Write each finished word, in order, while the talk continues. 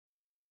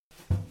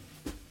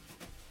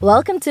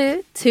Welcome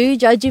to Two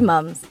Judgy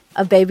Mums,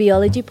 a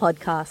babyology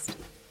podcast.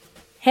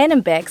 Hen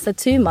and Becks are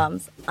two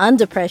mums,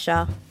 under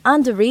pressure,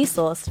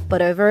 under-resourced, but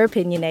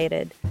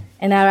over-opinionated,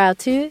 and are our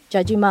two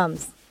judgy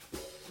mums.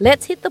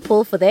 Let's hit the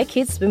pool for their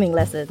kids' swimming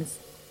lessons.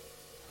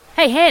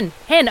 Hey, Hen,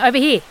 over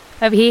here.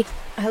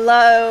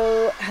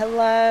 Hello.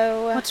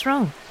 What's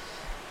wrong?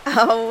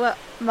 Oh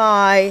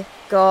my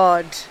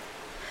God.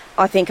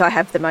 I think I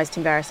have the most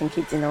embarrassing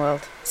kids in the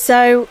world.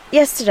 So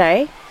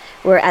yesterday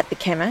we're at the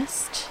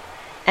chemist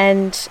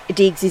and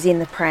Diggs is in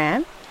the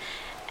pram,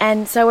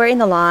 and so we're in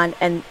the line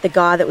and the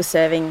guy that was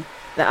serving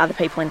the other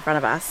people in front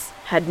of us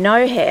had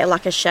no hair,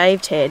 like a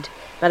shaved head,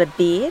 but a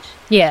beard.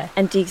 Yeah.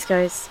 And Diggs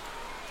goes,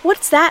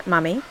 "What's that,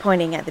 Mummy?"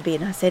 pointing at the beard.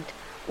 And I said,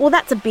 "Well,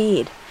 that's a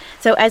beard."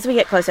 So as we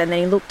get closer, and then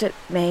he looked at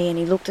me and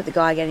he looked at the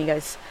guy again and he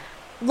goes,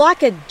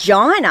 "Like a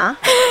gina?"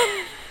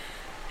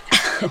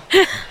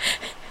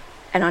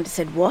 And I just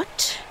said,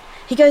 "What?"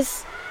 He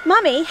goes,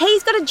 "Mummy,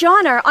 he's got a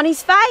gina on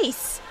his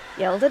face."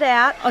 Yelled it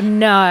out. Oh,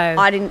 no.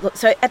 I didn't look.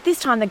 So at this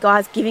time, the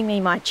guy's giving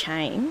me my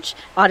change.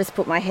 I just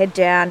put my head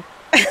down.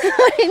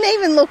 I didn't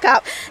even look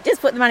up. Just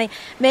put the money.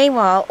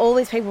 Meanwhile, all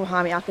these people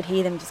behind me, I could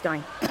hear them just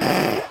going.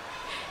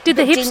 Did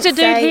the hipster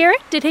dude hear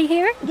it? Did he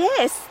hear it?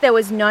 Yes. There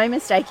was no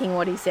mistaking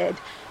what he said,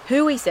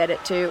 who he said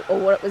it to, or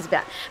what it was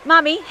about.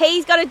 "Mummy,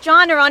 he's got a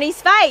gina on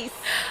his face."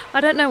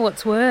 I don't know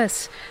what's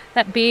worse,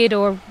 that beard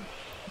or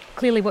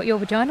clearly what your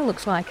vagina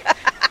looks like.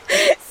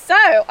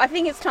 So I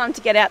think it's time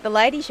to get out the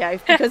lady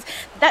shave, because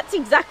that's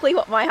exactly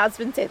what my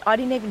husband said. I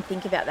didn't even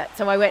think about that.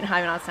 So I went home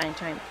and I was saying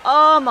to him,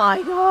 "Oh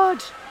my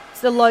God,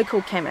 it's the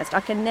local chemist. I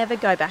can never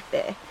go back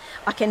there.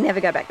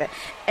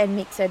 And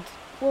Mick said,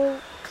 "Well,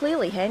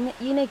 clearly, Hen,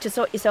 you need to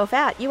sort yourself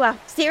out. You are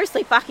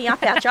seriously fucking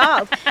up our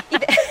child."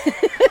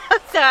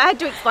 So I had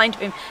to explain to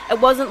him, it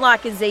wasn't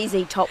like a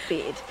ZZ Top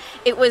beard.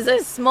 It was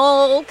a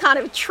small, kind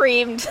of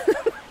trimmed,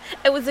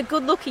 it was a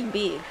good looking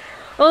beard.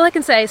 All I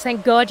can say is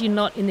thank God you're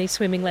not in these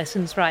swimming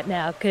lessons right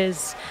now,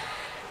 because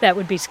that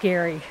would be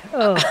scary.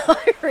 Oh.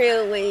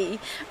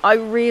 I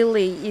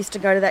really used to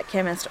go to that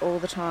chemist all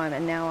the time,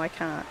 and now I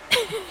can't.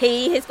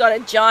 He has got a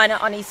gina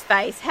on his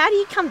face. How do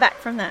you come back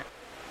from that?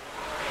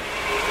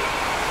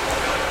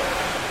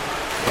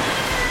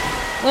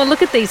 Well,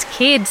 look at these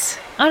kids.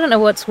 I don't know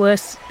what's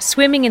worse,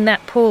 swimming in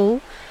that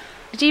pool.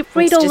 Did you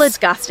read all the... It's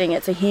disgusting.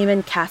 It's a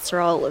human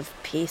casserole of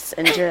piss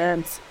and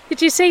germs.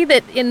 Did you see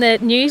that in the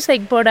news they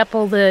brought up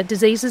all the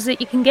diseases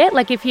that you can get?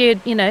 Like if you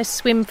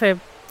swim for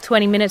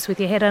 20 minutes with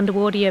your head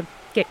underwater, you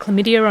get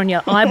chlamydia on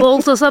your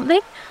eyeballs or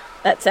something?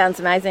 That sounds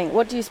amazing.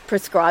 What do you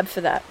prescribe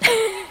for that?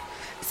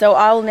 So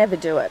I'll never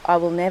do it. I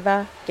will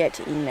never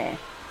get in there.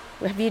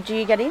 Do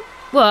you get in?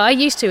 Well, I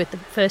used to with the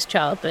first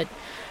child, but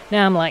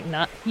now I'm like,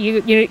 nah,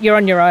 you're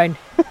on your own.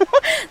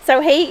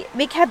 So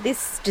Mick had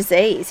this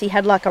disease. He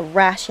had like a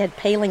rash. He had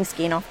peeling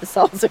skin off the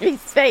soles of his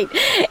feet.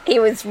 He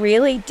was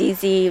really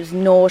dizzy. He was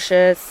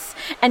nauseous.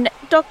 And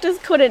doctors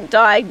couldn't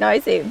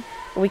diagnose him.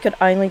 We could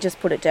only just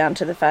put it down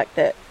to the fact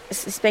that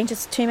it's been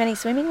just too many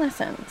swimming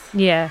lessons.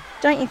 Yeah.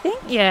 Don't you think?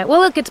 Yeah. Well,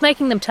 look, it's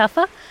making them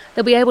tougher.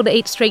 They'll be able to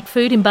eat street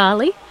food in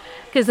Bali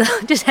because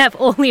they'll just have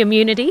all the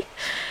immunity.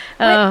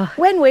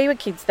 When we were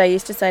kids, they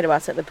used to say to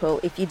us at the pool,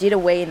 if you did a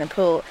wee in the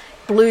pool,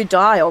 blue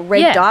dye or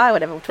red dye or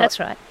whatever. That's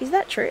right. Is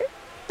that true?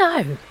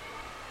 No.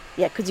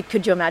 Yeah, because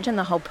could you imagine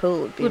the whole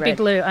pool would be red? Would be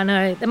blue, I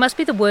know. That must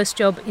be the worst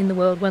job in the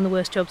world, one of the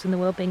worst jobs in the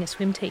world, being a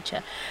swim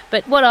teacher.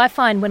 But what I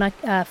find when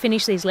I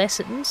finish these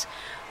lessons,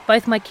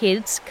 both my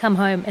kids come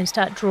home and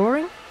start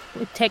drawing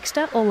with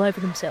texture all over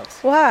themselves.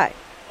 Why?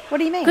 What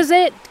do you mean? Because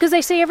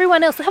they see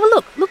everyone else. Have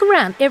a look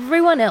around.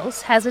 Everyone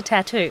else has a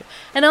tattoo,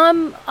 and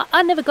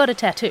I never got a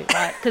tattoo,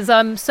 right? Because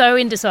I'm so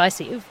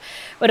indecisive.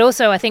 But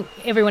also, I think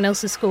everyone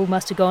else's school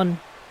must have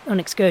gone on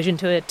excursion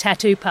to a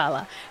tattoo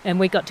parlour, and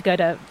we got to go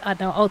to, I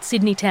don't know, old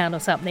Sydney town or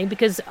something,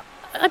 because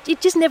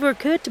it just never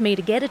occurred to me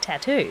to get a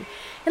tattoo.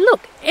 And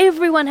look,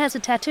 everyone has a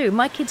tattoo.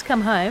 My kids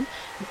come home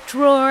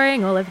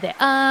drawing all over their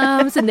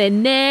arms and their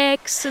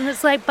necks, and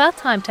it's like bath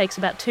time takes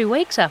about 2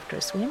 weeks after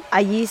a swim.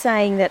 Are you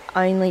saying that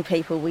only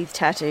people with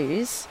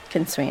tattoos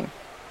can swim?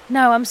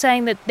 No, I'm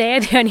saying that they're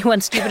the only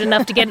ones stupid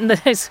enough to get in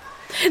those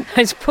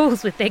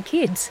pools with their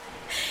kids.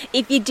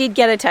 If you did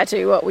get a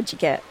tattoo, what would you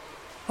get?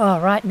 Oh,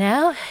 right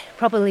now, it'd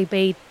probably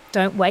be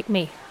 "Don't Wake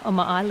Me" on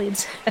my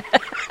eyelids.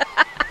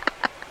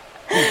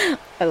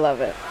 I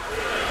love it.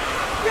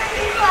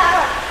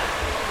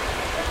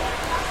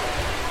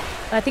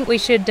 I think we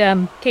should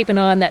keep an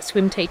eye on that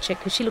swim teacher,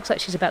 because she looks like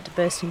she's about to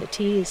burst into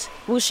tears.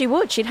 Well, she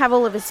would. She'd have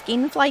all of her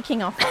skin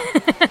flaking off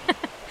her.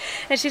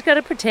 And she's got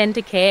to pretend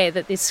to care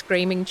that there's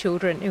screaming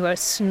children who are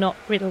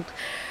snot-riddled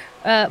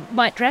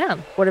might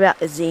drown. What about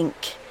the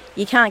zinc?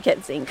 You can't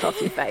get zinc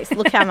off your face.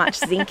 Look how much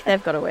zinc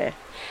they've got to wear.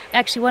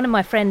 Actually, one of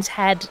my friends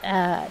had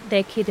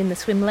their kid in the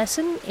swim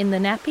lesson in the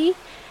nappy,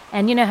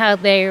 and you know how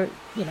they're,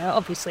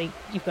 obviously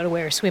you've got to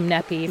wear a swim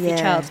nappy if your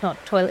child's not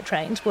toilet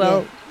trained.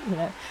 Well,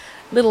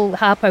 little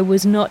Harpo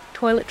was not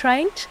toilet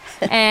trained,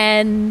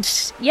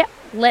 and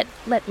let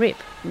rip.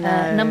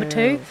 No. Number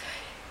 2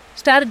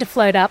 started to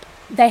float up,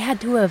 They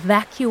had to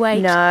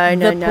evacuate No.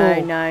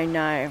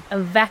 No.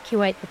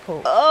 Evacuate the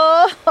pool.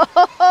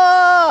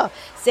 Oh,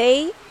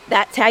 see?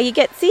 That's how you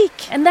get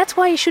sick. And that's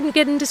why you shouldn't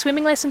get into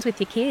swimming lessons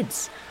with your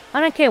kids. I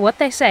don't care what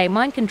they say.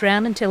 Mine can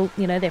drown until,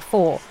 they're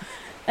 4.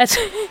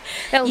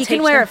 You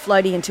can wear a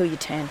floaty until you're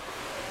 10.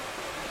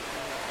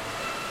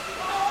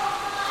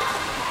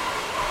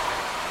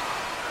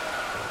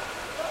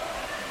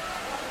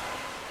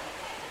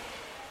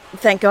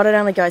 Thank God it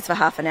only goes for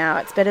half an hour.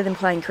 It's better than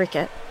playing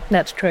cricket.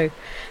 That's true.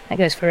 That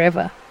goes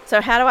forever. So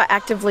how do I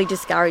actively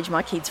discourage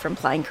my kids from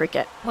playing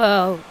cricket?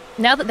 Well,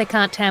 now that they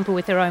can't tamper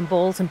with their own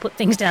balls and put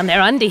things down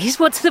their undies,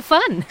 what's the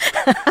fun?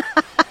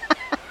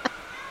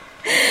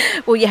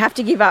 Well, you have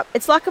to give up.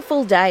 It's like a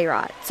full day,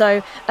 right?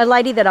 So a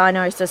lady that I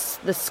know does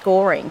the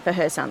scoring for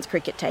her son's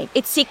cricket team.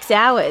 It's 6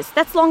 hours.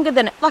 That's longer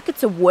than, like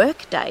it's a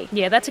work day.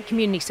 Yeah, that's a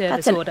community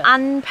service That's order. an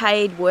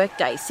unpaid work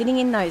day, sitting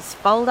in those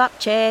fold-up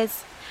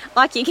chairs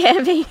like you're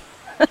camping.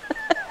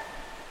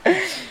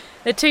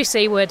 The 2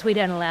 C words we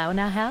don't allow in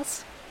our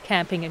house,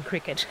 camping and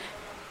cricket.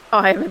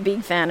 I am a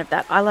big fan of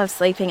that. I love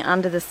sleeping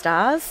under the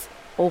stars,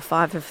 all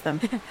 5 of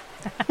them.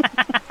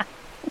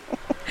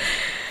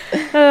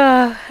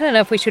 I don't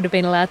know if we should have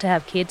been allowed to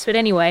have kids, but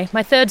anyway,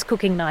 my 3rd's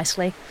cooking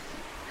nicely.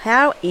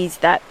 How is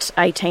that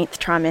 18th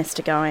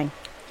trimester going?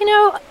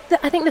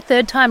 I think the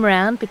 3rd time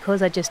round,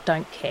 because I just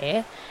don't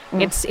care,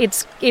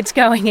 it's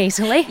going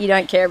easily. You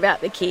don't care about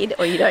the kid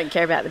or you don't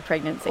care about the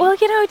pregnancy? Well,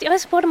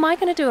 what am I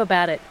going to do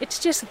about it? It's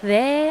just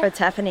there. It's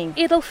happening.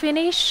 It'll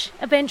finish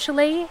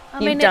eventually.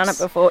 You've done it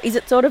before. Is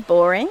it sort of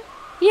boring?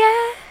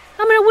 Yeah.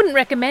 I wouldn't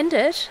recommend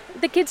it.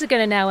 The kids are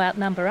going to now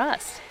outnumber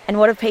us. And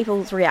what have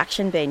people's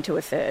reaction been to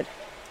a 3rd?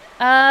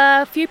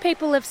 A few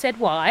people have said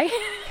why.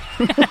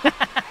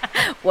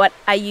 What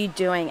are you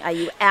doing? Are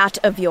you out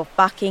of your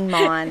fucking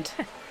mind?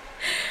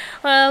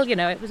 Well,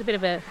 it was a bit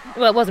of it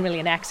wasn't really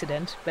an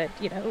accident, but,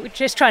 we're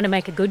just trying to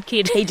make a good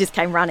kid. He just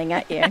came running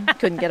at you.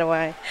 Couldn't get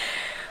away.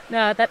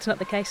 No, that's not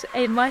the case.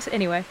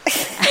 Anyway.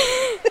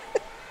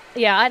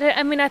 Yeah,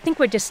 I think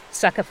we're just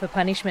sucker for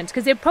punishments,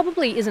 because there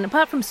probably isn't,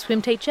 apart from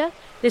swim teacher,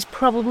 there's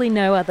probably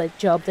no other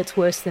job that's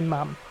worse than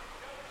mum.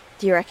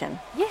 Do you reckon?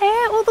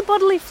 Yeah, all the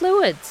bodily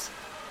fluids.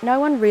 No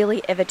one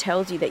really ever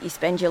tells you that you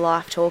spend your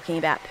life talking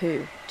about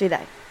poo, do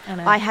they? I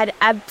know. I had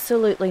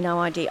absolutely no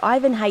idea. I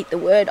even hate the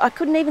word. I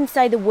couldn't even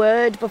say the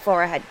word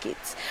before I had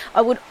kids. I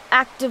would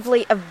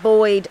actively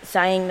avoid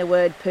saying the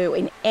word poo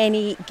in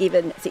any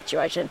given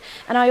situation.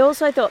 And I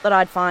also thought that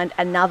I'd find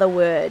another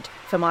word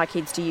for my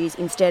kids to use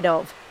instead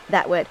of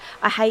that word.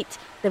 I hate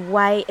the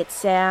way it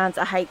sounds.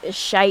 I hate the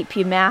shape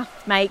your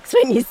mouth makes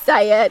when you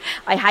say it.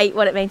 I hate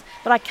what it means.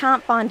 But I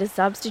can't find a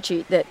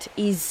substitute that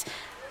is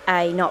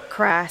A, not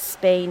crass,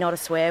 B, not a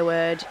swear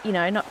word,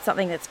 not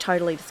something that's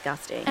totally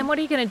disgusting. And what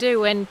are you going to do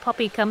when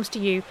Poppy comes to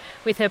you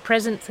with her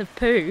presents of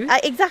poo?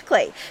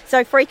 Exactly.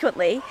 So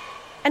frequently,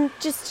 and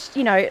just,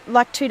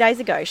 like 2 days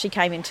ago, she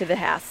came into the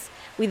house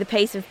with a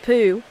piece of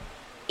poo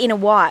in a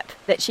wipe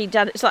that she'd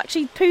done. It's like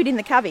she pooed in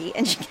the cubby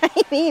and she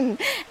came in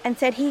and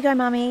said, "Here you go,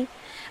 Mummy."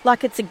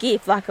 Like it's a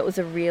gift, like it was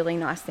a really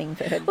nice thing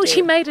for her to do. Well,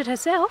 she made it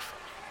herself.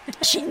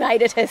 She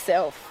made it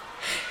herself.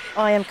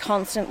 I am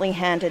constantly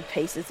handed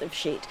pieces of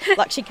shit.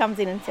 Like she comes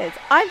in and says,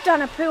 "I've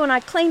done a poo and I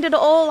cleaned it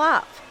all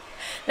up."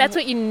 That's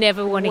what you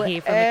never want to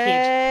hear from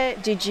a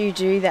kid. Did you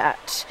do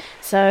that?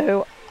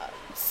 So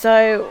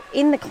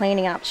in the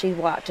cleaning up, she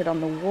wiped it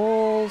on the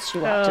walls, she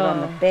wiped it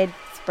on the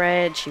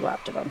bedspread, she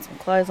wiped it on some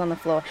clothes on the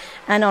floor,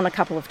 and on a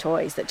couple of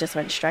toys that just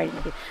went straight in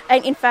the bin.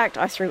 And in fact,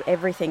 I threw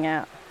everything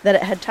out that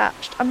it had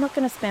touched. I'm not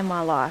going to spend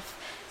my life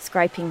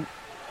scraping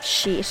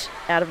shit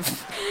out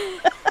of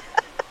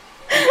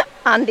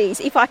undies.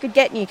 If I could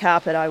get new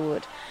carpet, I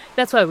would.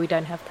 That's why we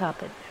don't have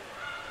carpet.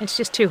 It's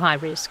just too high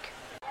risk.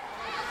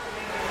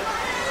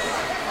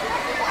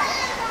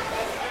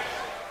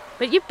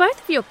 But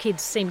both of your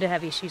kids seem to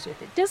have issues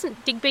with it.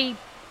 Doesn't Digby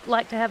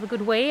like to have a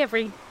good wee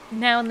every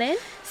now and then?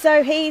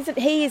 So he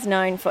is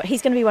known for,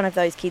 he's going to be one of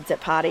those kids at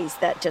parties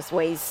that just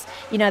wheeze,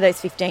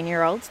 those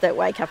 15-year-olds that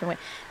wake up and wee.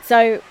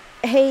 So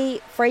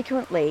he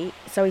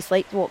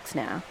sleepwalks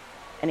now.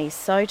 And he's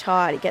so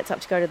tired, he gets up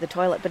to go to the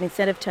toilet, but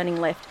instead of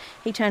turning left,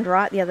 he turned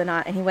right the other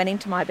night and he went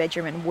into my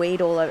bedroom and weed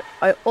all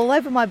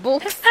over my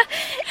books.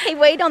 He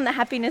weed on the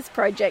Happiness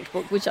Project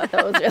book, which I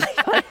thought was really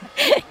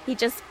funny. He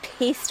just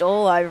pissed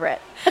all over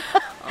it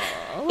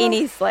in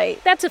his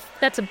sleep. That's a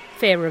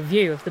fair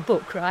review of the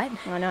book, right?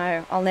 I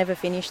know. I'll never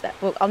finish that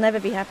book. I'll never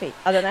be happy.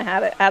 I don't know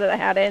how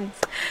it ends.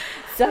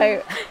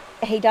 So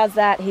he does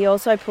that. He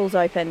also pulls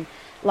open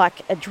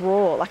like a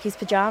drawer, like his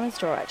pyjamas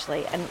drawer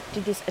actually, and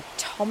did this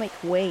atomic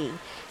wee.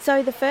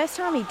 So the first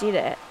time he did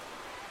it,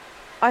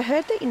 I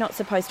heard that you're not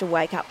supposed to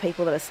wake up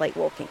people that are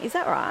sleepwalking. Is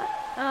that right?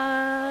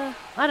 I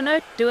don't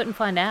know. Do it and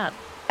find out.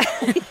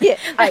 Yeah.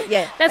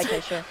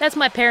 Okay, sure. That's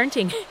my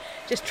parenting.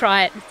 Just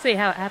try it, see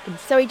how it happens.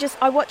 So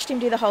I watched him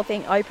do the whole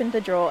thing, opened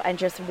the drawer and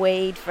just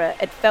weed for,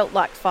 it felt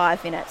like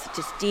 5 minutes. It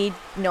just did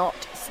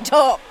not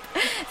stop.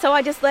 So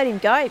I just let him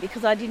go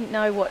because I didn't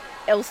know what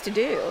else to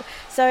do.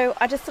 So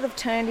I just sort of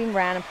turned him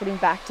around and put him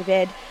back to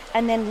bed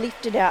and then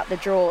lifted out the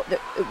drawer.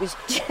 It was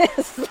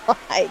just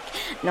like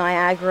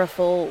Niagara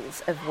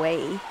Falls of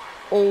wee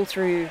all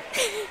through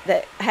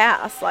the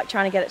house, like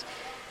trying to get it.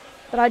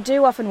 But I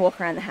do often walk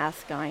around the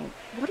house going,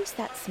 what is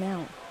that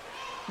smell?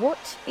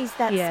 What is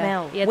that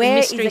smell? Yeah, where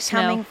is it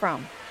smell. coming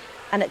from?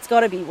 And it's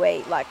got to be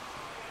wee, like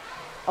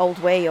old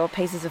wee or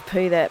pieces of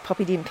poo that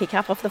Poppy didn't pick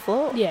up off the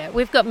floor. Yeah,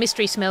 we've got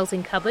mystery smells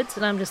in cupboards,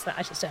 and I'm just like,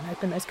 I just don't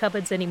open those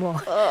cupboards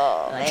anymore.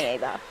 Oh, me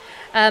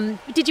either.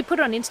 Did you put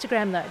it on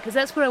Instagram, though? Because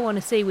that's what I want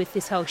to see with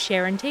this whole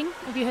sharenting.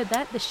 Have you heard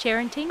that? The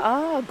sharenting?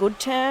 Oh, good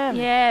term.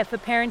 Yeah, for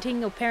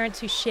parenting or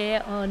parents who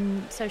share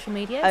on social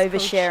media. It's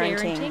called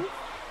Oversharenting.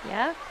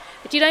 Yeah.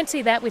 But you don't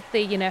see that with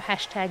the,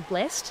 hashtag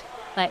blessed,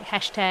 like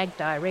hashtag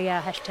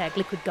diarrhea, hashtag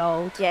liquid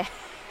gold. Yeah.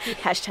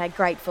 Hashtag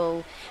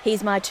grateful.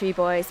 Here's my 2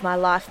 boys, my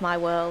life, my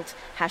world.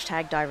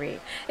 Hashtag diarrhea.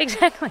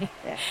 Exactly.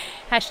 Yeah.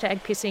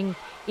 Hashtag pissing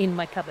in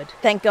my cupboard.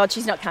 Thank God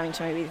she's not coming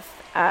to me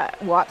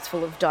with wipes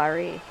full of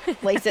diarrhea.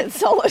 At least it's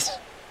solid.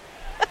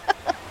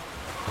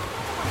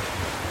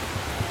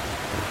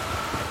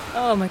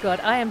 Oh my God,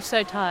 I am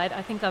so tired.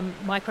 I think I'm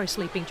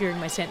micro-sleeping during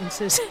my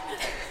sentences.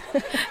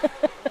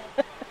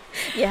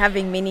 You're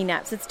having mini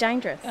naps. It's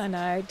dangerous. I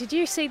know. Did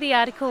you see the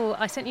article?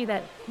 I sent you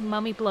that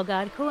mummy blog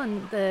article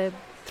and the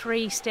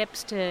 3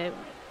 steps to,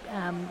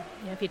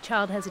 if your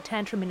child has a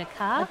tantrum in a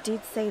car. I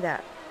did see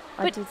that.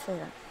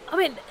 I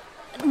mean,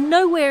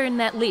 nowhere in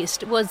that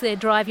list was there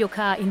drive your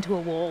car into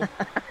a wall.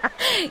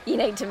 You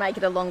need to make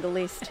it a longer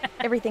list.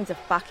 Everything's a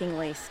fucking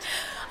list.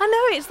 I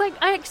know. It's like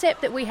I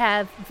accept that we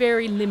have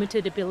very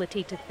limited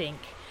ability to think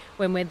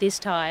when we're this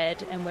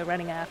tired and we're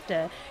running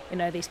after,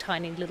 these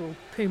tiny little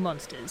poo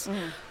monsters.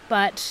 Mm.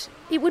 But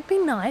it would be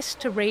nice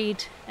to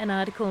read an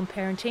article on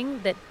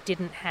parenting that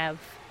didn't have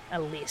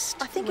a list.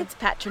 I think it's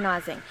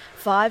patronising.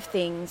 5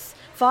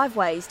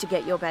 ways to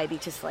get your baby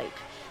to sleep.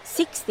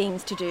 6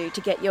 things to do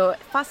to get your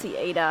fussy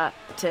eater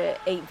to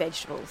eat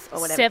vegetables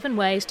or whatever. 7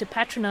 ways to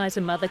patronise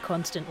a mother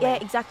constantly. Yeah,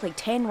 exactly.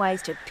 10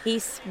 ways to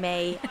piss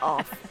me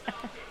off.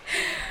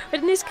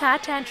 But in this car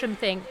tantrum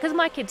thing, because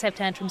my kids have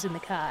tantrums in the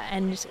car,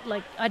 and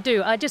I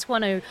just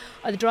want to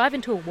either drive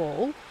into a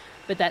wall,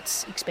 but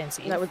that's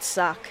expensive. That would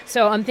suck.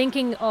 So I'm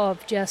thinking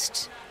of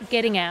just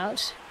getting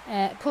out,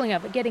 pulling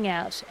up, getting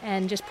out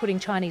and just putting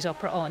Chinese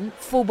opera on,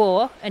 full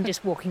bore, and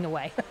just walking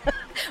away.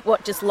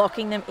 What, just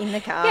locking them in the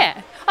car?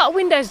 Yeah. Oh,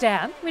 windows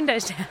down.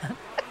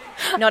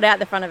 Not out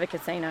the front of a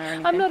casino or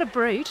anything. I'm not a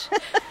brute.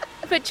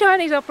 But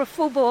Chinese opera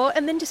full bore,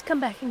 and then just come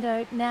back and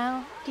go,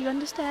 now, do you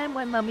understand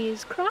why Mummy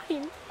is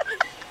crying?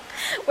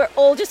 We're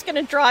all just going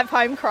to drive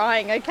home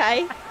crying,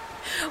 okay?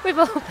 We've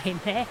all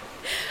been there.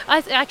 I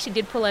actually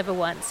did pull over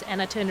once,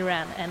 and I turned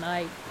around and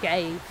I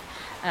gave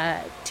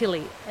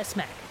Tilly a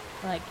smack.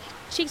 Like,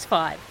 she's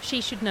 5.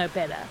 She should know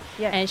better.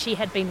 Yeah. And she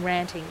had been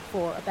ranting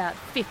for about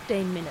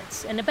 15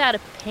 minutes and about a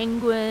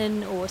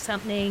penguin or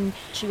something.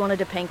 She wanted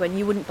a penguin.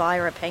 You wouldn't buy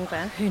her a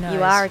penguin. Who knows?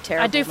 You are a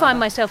terrible I do mother. find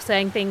myself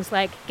saying things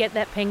like, get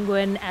that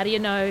penguin out of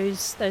your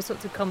nose, those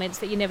sorts of comments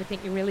that you never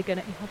think you're really going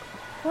to...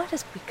 What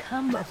has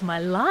become of my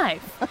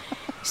life?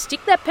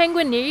 Stick that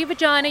penguin near your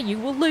vagina, you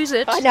will lose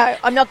it. I know.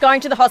 I'm not going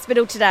to the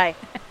hospital today.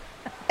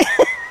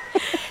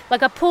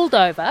 Like, I pulled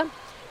over,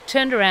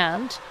 turned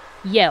around,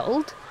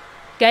 yelled,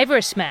 gave her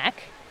a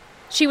smack.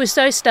 She was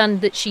so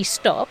stunned that she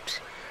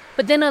stopped.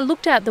 But then I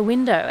looked out the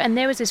window and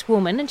there was this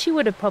woman, and she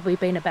would have probably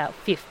been about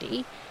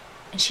 50,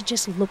 and she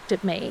just looked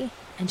at me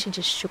and she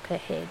just shook her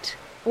head.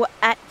 Well,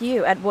 at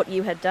what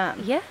you had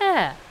done.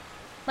 Yeah.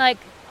 Like,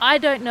 I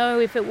don't know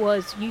if it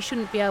was you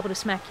shouldn't be able to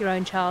smack your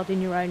own child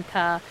in your own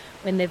car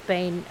when they've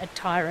been a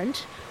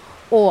tyrant,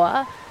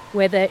 or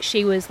whether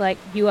she was like,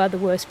 you are the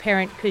worst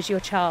parent because your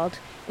child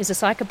is a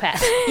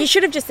psychopath. You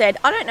should have just said,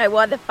 I don't know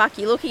why the fuck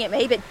you're looking at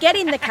me, but get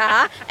in the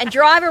car and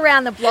drive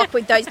around the block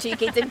with those 2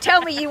 kids and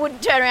tell me you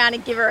wouldn't turn around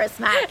and give her a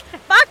smack.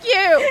 Fuck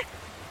you!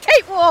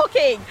 Keep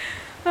walking!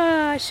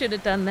 Oh, I should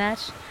have done that.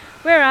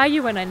 Where are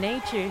you when I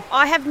need you?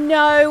 I have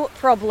no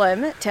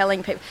problem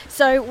telling people.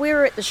 So we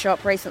were at the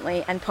shop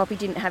recently and Poppy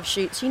didn't have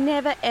shoes. She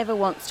never ever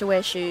wants to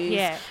wear shoes.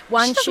 Yeah.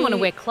 She doesn't want to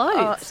wear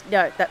clothes.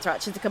 No, that's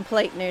right. She's a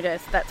complete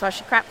nudist. That's why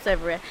she craps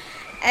everywhere.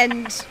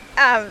 And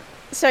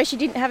so she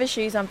didn't have her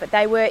shoes on, but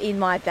they were in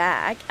my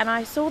bag. And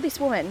I saw this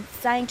woman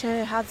saying to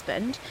her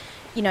husband,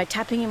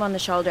 tapping him on the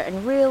shoulder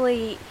and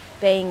really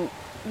being,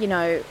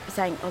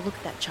 saying, oh, look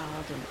at that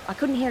child. And I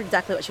couldn't hear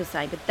exactly what she was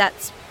saying, but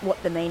that's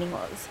what the meaning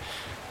was.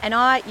 And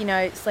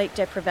I, sleep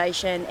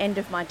deprivation, end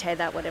of my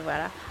tether,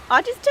 whatever.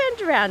 I just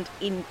turned around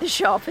in the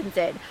shop and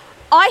said,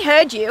 I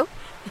heard you.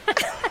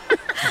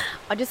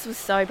 I just was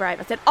so brave.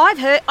 I said,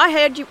 I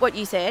heard you what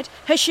you said.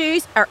 Her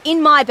shoes are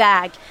in my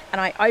bag. And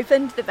I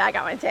opened the bag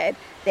up and said,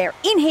 they're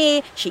in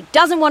here. She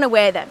doesn't want to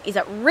wear them. Is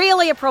it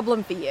really a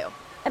problem for you?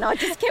 And I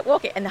just kept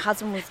walking. And the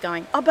husband was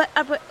going, but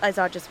as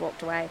I just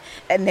walked away.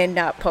 And then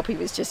Poppy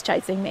was just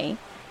chasing me.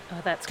 Oh,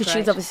 that's because great. she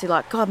was obviously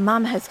like, God,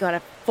 Mum has got a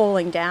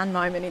falling down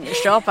moment in the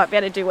shop. I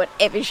better do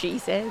whatever she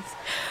says.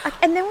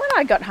 And then when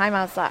I got home,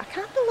 I was like, I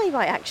can't believe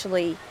I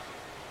actually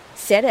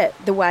said it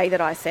the way that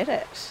I said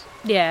it.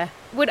 Yeah.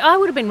 I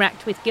would have been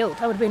racked with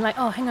guilt. I would have been like,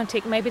 oh, hang on a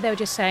tick, maybe they were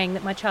just saying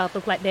that my child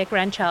looked like their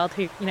grandchild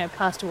who,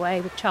 passed away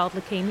with child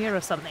leukemia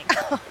or something.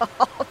 I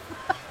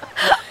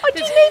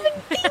didn't even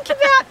think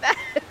about that.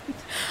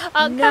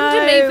 Come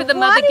to me for the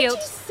mother guilt. Why did you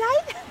say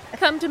that?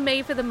 Come to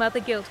me for the mother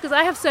guilt, because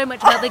I have so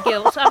much mother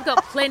guilt. I've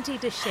got plenty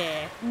to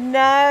share.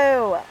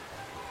 No.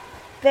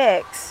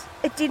 Bex,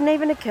 it didn't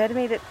even occur to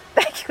me that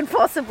could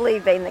possibly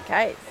have been the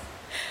case.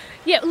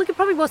 Yeah, look, it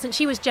probably wasn't.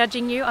 She was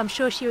judging you. I'm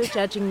sure she was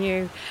judging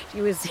you.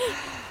 She was...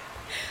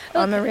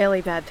 I'm a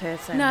really bad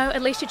person. No,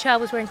 at least your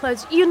child was wearing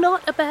clothes. You're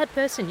not a bad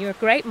person. You're a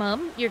great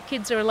mum. Your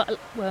kids are a lot...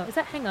 Well,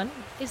 hang on.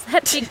 Is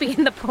that Digby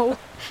in the pool?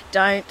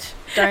 Don't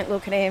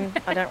look at him.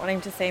 I don't want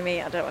him to see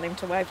me. I don't want him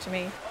to wave to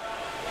me.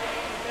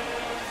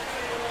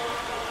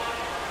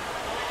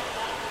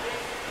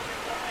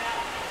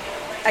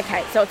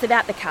 Okay, so it's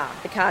about the car.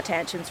 The car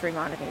tantrums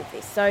reminded me of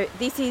this. So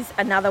this is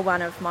another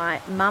one of my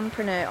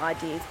mumpreneur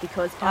ideas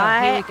because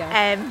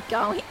I'm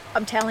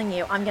telling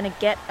you, I'm going to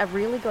get a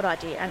really good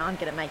idea and I'm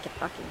going to make it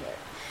fucking work.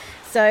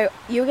 So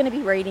you're going to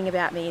be reading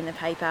about me in the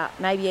paper,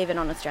 maybe even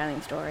on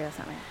Australian Story or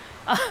something.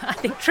 I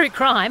think true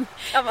crime.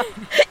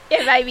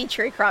 Yeah, maybe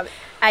true crime.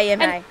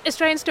 AMA. And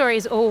Australian Story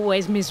is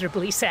always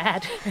miserably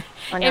sad.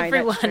 I know,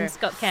 everyone's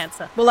got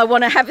cancer. Well, I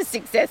want to have a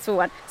successful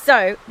one.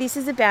 So this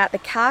is about the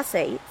car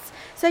seats.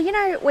 So,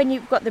 when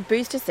you've got the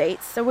booster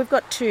seats, so we've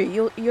got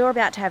 2, you're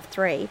about to have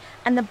 3,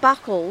 and the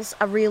buckles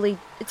are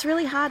it's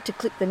really hard to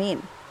clip them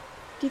in.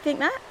 Do you think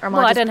that? Or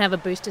I don't have a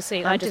booster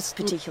seat. I just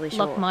particularly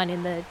lock short. mine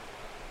in the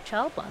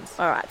child ones.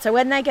 All right, so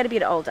when they get a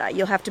bit older,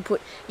 you'll have to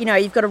put,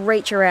 you've got to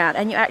reach around,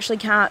 and you actually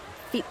can't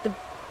fit the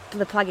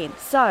plug in.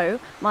 So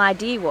my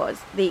idea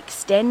was the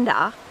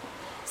extender.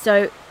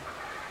 So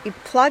you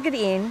plug it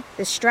in,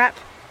 the strap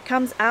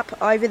comes up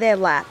over their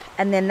lap,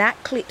 and then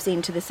that clips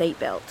into the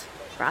seatbelt.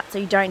 Right, so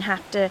you don't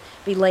have to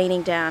be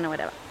leaning down or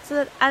whatever.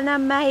 So an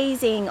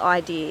amazing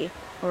idea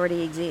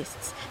already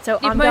exists. So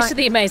most of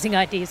the amazing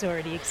ideas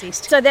already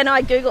exist. So then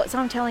I Google it. So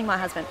I'm telling my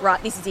husband,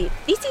 right, this is it.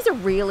 This is a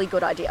really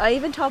good idea. I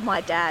even told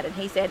my dad, and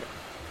he said,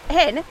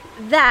 Hen,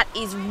 that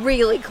is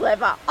really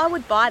clever. I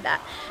would buy that.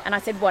 And I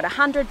said, what,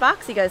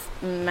 $100? He goes,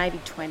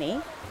 maybe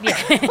 20.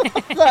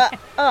 Yeah.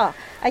 Oh,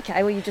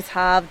 okay. Well, you just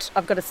halved.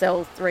 I've got to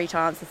sell 3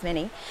 times as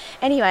many.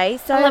 Anyway,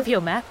 so I love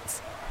your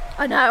maths.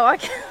 I know.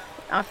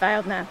 I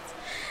failed maths.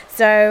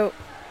 So,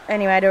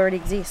 anyway, it already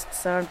exists,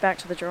 so I'm back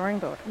to the drawing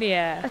board.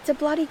 Yeah. It's a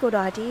bloody good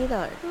idea,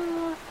 though.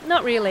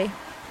 Not really.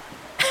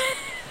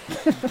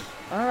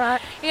 All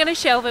right. You're going to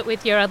shelve it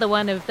with your other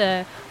one of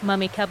the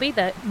mummy cubby,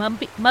 the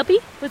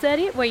mubby, was that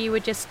it? Where you were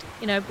just,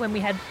 when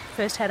we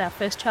first had our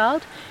first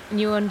child,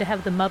 and you wanted to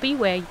have the mubby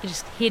where you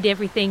just hid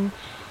everything,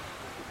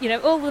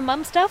 all the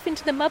mum stuff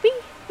into the mubby?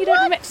 You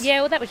don't remember?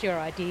 Yeah, well, that was your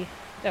idea.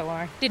 Don't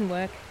worry. Didn't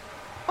work.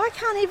 I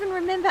can't even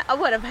remember.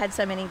 I've had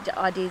so many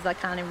ideas I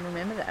can't even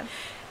remember them.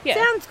 Yeah.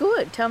 Sounds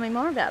good. Tell me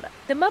more about it.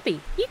 The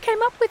mubby. You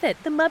came up with it.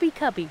 The mubby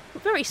cubby. A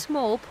very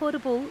small,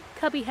 portable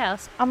cubby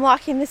house. I'm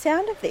liking the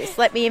sound of this.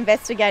 Let me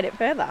investigate it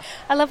further.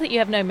 I love that you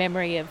have no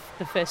memory of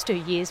the first 2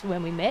 years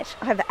when we met.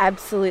 I have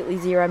absolutely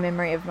zero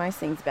memory of most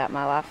things about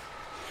my life.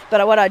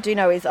 But what I do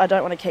know is I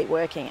don't want to keep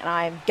working, and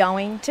I am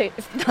going to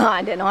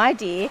find an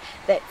idea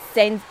that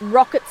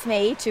rockets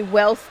me to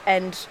wealth,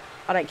 and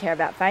I don't care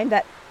about fame,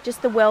 but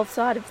just the wealth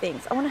side of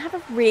things. I want to have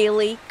a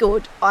really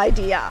good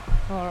idea.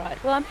 All right.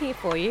 Well, I'm here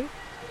for you.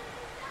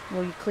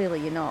 Well,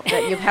 clearly you're not,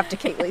 but you have to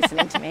keep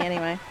listening to me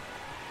anyway.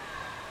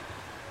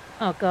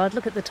 Oh, God,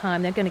 look at the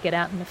time. They're going to get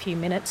out in a few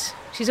minutes.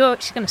 She's going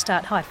to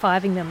start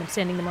high-fiving them and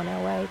sending them on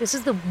our way. This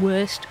is the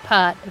worst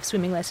part of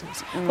swimming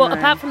lessons. Well,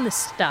 apart from the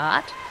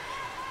start,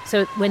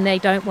 so when they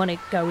don't want to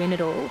go in at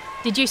all.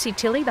 Did you see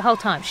Tilly the whole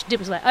time? She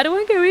was like, I don't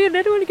want to go in,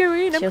 I don't want to go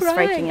in, I'm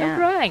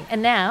crying.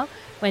 And now,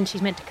 when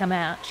she's meant to come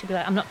out, she'll be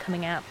like, I'm not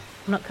coming out.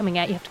 I'm not coming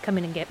out, you have to come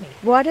in and get me.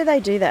 Why do they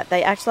do that?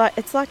 They act like,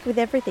 it's like with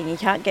everything. You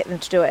can't get them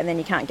to do it and then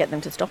you can't get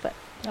them to stop it.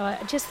 Oh,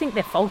 I just think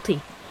they're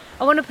faulty.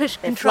 I want to push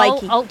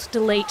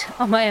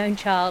Control-Alt-Delete on my own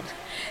child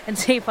and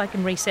see if I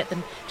can reset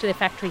them to their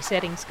factory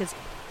settings, because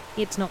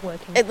it's not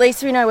working. At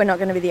least we know we're not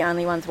going to be the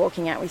only ones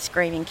walking out with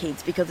screaming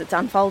kids, because it's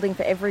unfolding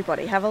for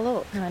everybody. Have a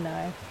look. I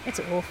know. It's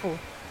awful.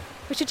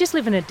 We should just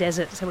live in a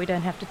desert so we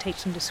don't have to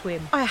teach them to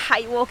swim. I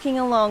hate walking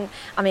along.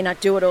 I mean, I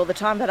do it all the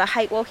time, but I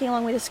hate walking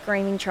along with a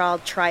screaming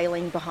child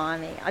trailing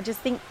behind me. I just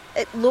think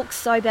it looks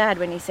so bad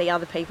when you see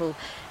other people,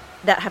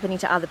 that happening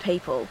to other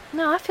people.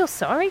 No, I feel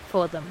sorry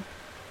for them.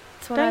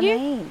 That's what I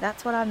mean.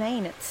 That's what I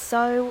mean. It's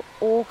so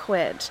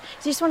awkward. So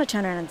you just want to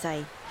turn around and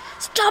say,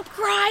 stop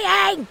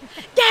crying!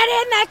 Get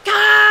in the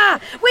car!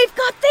 We've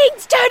got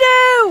things to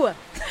do!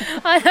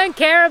 I don't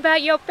care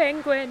about your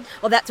penguin.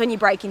 Well, that's when you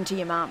break into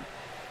your mum.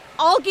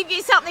 I'll give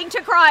you something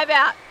to cry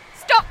about.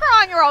 Stop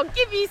crying or I'll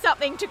give you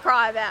something to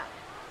cry about.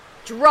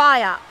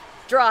 Dry up.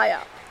 Dry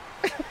up.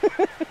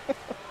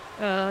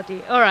 Oh,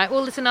 dear. All right.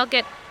 Well, listen, I'll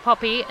get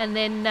Poppy, and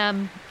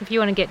then if you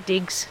want to get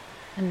Diggs,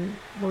 and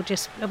are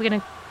we going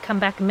to come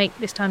back and meet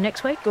this time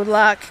next week? Good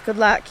luck.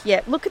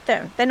 Yeah, look at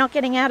them. They're not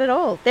getting out at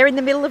all. They're in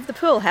the middle of the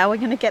pool. How are we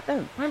going to get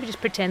them? Maybe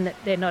just pretend that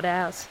they're not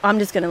ours. I'm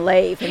just going to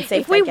leave and see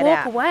if we they get walk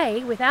out.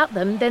 away without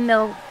them, then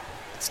they'll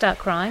start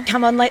crying.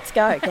 Come on, let's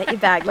go. Get your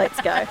bag, let's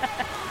go.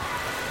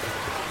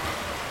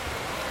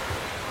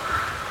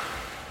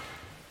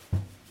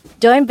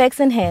 Join Becks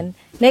and Hen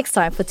next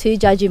time for Two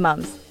Judgy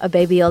Mums, a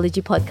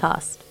babyology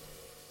podcast.